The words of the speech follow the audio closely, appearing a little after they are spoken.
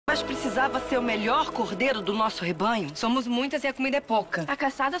Mas precisava ser o melhor cordeiro do nosso rebanho? Somos muitas e a comida é pouca. A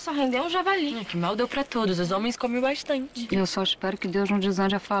caçada só rendeu um javali. Que mal deu pra todos, os homens comem bastante. Eu só espero que Deus não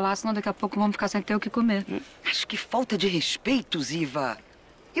desande a falar, senão daqui a pouco vamos ficar sem ter o que comer. Mas que falta de respeito, Ziva.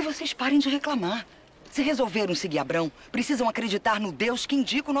 E vocês parem de reclamar. Se resolveram seguir Abrão, precisam acreditar no Deus que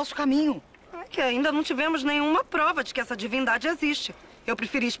indica o nosso caminho. É que ainda não tivemos nenhuma prova de que essa divindade existe. Eu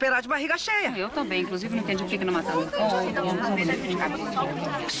preferi esperar de barriga cheia. Eu também, inclusive não entendi por que não mataram.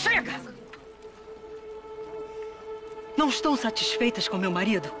 Chega! Não estão satisfeitas com meu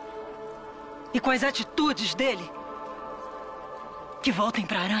marido? E com as atitudes dele? Que voltem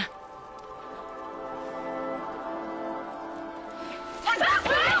para Arã.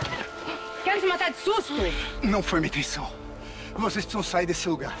 Quer se matar de susto? Não foi minha intenção. Vocês precisam sair desse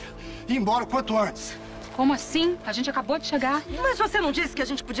lugar. Ir embora o quanto antes. Como assim? A gente acabou de chegar. Mas você não disse que a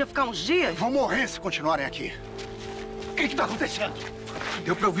gente podia ficar uns dias? Vão morrer se continuarem aqui. O que está acontecendo?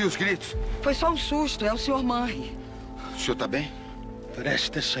 Deu pra ouvir os gritos? Foi só um susto, é o Sr. Murray. O senhor tá bem?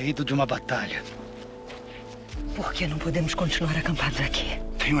 Parece ter saído de uma batalha. Por que não podemos continuar acampados aqui?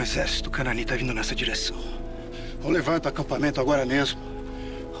 Tem um exército cananita vindo nessa direção. Ou levanta o acampamento agora mesmo,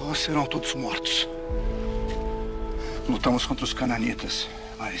 ou serão todos mortos. Lutamos contra os cananitas,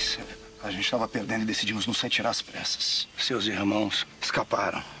 mas a gente estava perdendo e decidimos nos retirar às pressas. Seus irmãos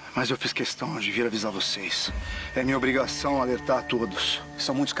escaparam, mas eu fiz questão de vir avisar vocês. É minha obrigação alertar a todos.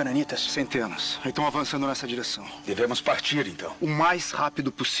 São muitos cananitas? Centenas. E estão avançando nessa direção. Devemos partir, então. O mais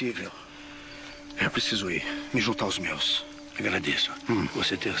rápido possível. Eu preciso ir, me juntar aos meus. Agradeço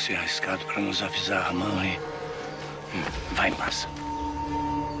você ter se arriscado para nos avisar, mãe. Vai em paz.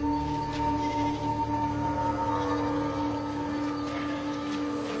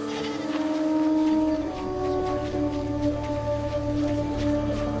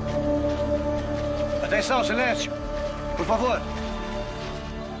 Atenção, silêncio! Por favor.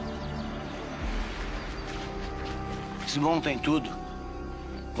 Desmontem tudo.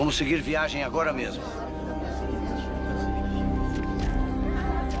 Vamos seguir viagem agora mesmo.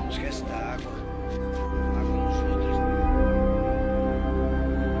 Não esquece da água. Água nos outros.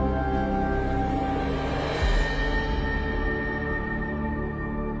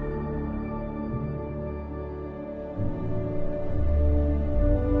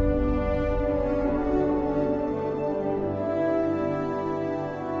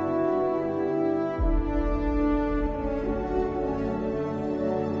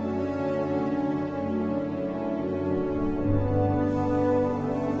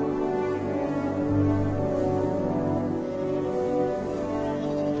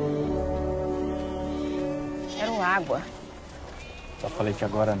 Água. Só falei que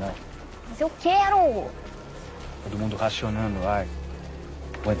agora não. Mas eu quero! Todo mundo racionando ar.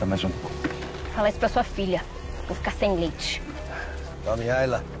 Aguenta mais um pouco. Fala isso pra sua filha. Vou ficar sem leite. Tome,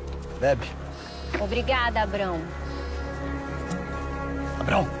 Ayla. Bebe. Obrigada, Abrão.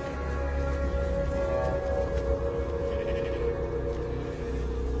 Abrão.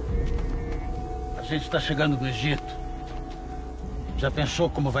 A gente está chegando no Egito. Já pensou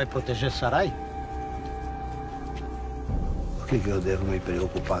como vai proteger Sarai? Por que eu devo me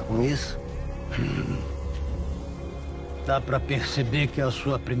preocupar com isso? Dá pra perceber que é a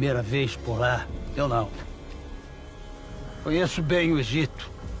sua primeira vez por lá. Eu não. Conheço bem o Egito.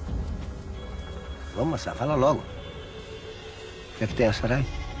 Vamos, Massá, fala logo. O que é que tem a Sarai?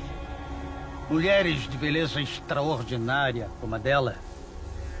 Mulheres de beleza extraordinária, como a dela,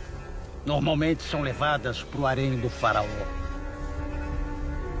 normalmente são levadas pro harém do faraó.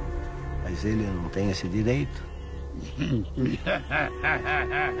 Mas ele não tem esse direito.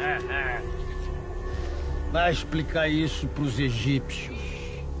 Vai explicar isso pros egípcios.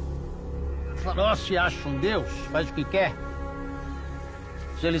 O faraó se acha um deus, faz o que quer.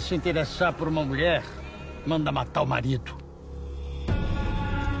 Se ele se interessar por uma mulher, manda matar o marido.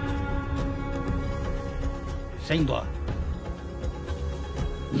 Sem dó.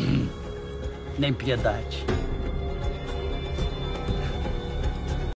 Nem piedade.